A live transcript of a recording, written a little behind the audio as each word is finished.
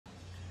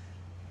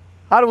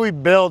How do we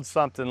build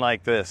something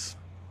like this?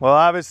 Well,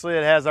 obviously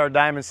it has our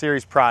Diamond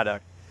Series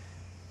product.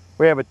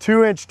 We have a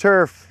 2-inch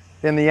turf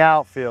in the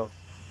outfield.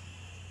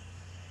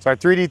 It's our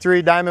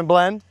 3D3 Diamond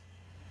Blend.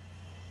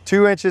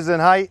 2 inches in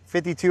height,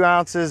 52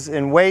 ounces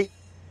in weight.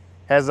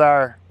 Has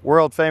our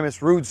world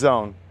famous root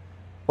zone.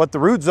 What the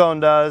root zone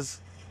does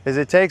is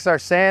it takes our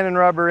sand and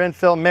rubber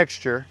infill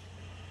mixture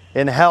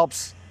and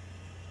helps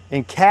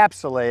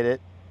encapsulate it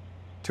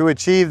to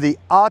achieve the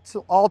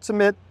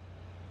ultimate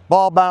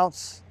ball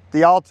bounce,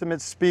 the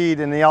ultimate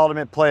speed, and the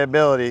ultimate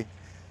playability,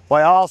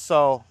 while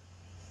also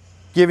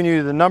giving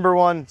you the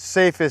 #1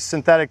 safest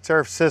synthetic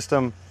turf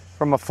system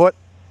from a foot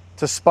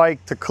to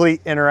spike to cleat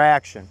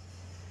interaction.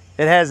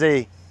 It has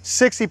a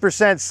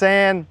 60%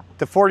 sand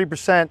to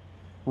 40%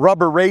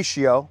 rubber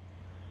ratio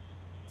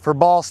for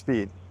ball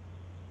speed.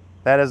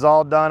 That is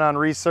all done on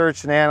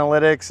research and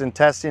analytics and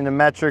testing the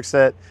metrics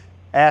that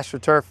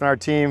AstroTurf and our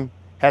team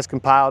has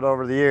compiled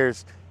over the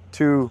years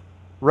to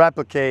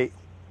replicate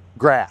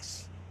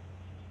grass.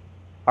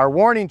 Our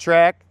warning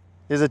track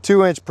is a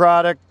 2-inch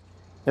product.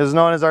 It is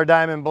known as our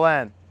Diamond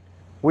Blend.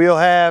 We'll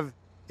have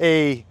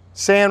a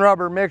sand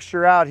rubber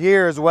mixture out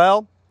here as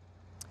well,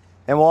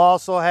 and we'll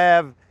also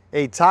have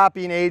a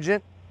topping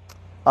agent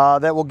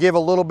that will give a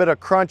little bit of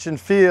crunch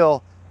and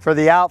feel for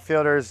the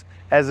outfielders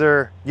as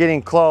they're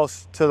getting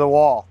close to the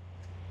wall.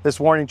 This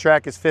warning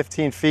track is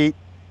 15 feet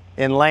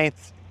in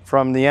length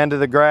from the end of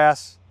the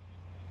grass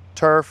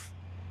turf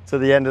to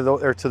the end of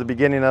the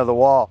beginning of the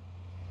wall.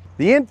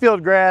 The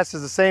infield grass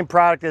is the same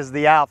product as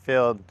the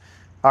outfield.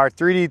 Our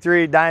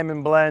 3D3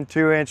 Diamond Blend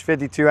 2-inch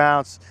 52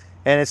 ounce,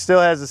 and it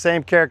still has the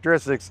same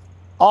characteristics.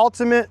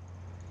 Ultimate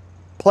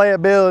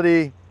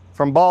playability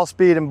from ball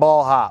speed and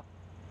ball hop.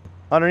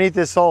 Underneath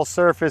this whole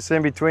surface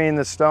in between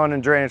the stone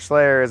and drainage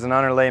layer is an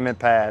underlayment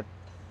pad.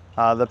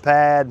 The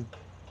pad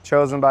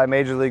chosen by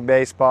Major League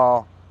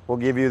Baseball will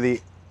give you the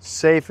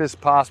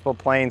safest possible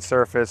playing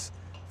surface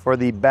for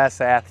the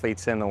best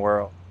athletes in the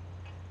world.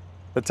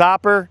 The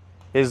topper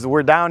is,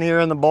 we're down here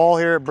in the bowl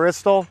here at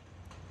Bristol.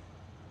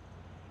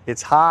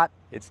 It's hot,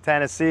 it's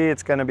Tennessee,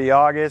 it's gonna be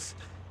August,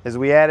 as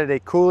we added a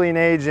cooling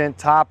agent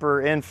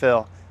topper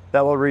infill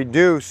that will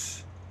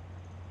reduce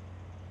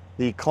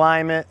the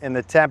climate and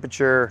the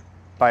temperature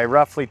by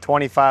roughly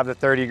 25 to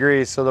 30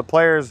 degrees. So the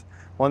players,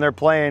 when they're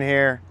playing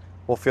here,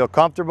 will feel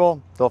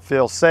comfortable, they'll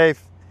feel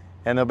safe,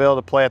 and they'll be able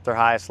to play at their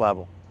highest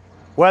level.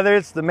 Whether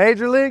it's the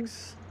major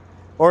leagues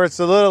or it's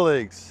the little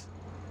leagues,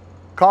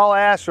 call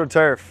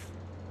AstroTurf,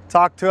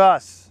 talk to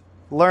us,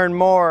 learn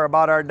more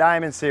about our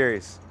Diamond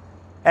Series.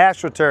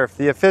 AstroTurf,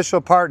 the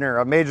official partner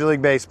of Major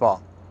League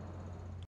Baseball.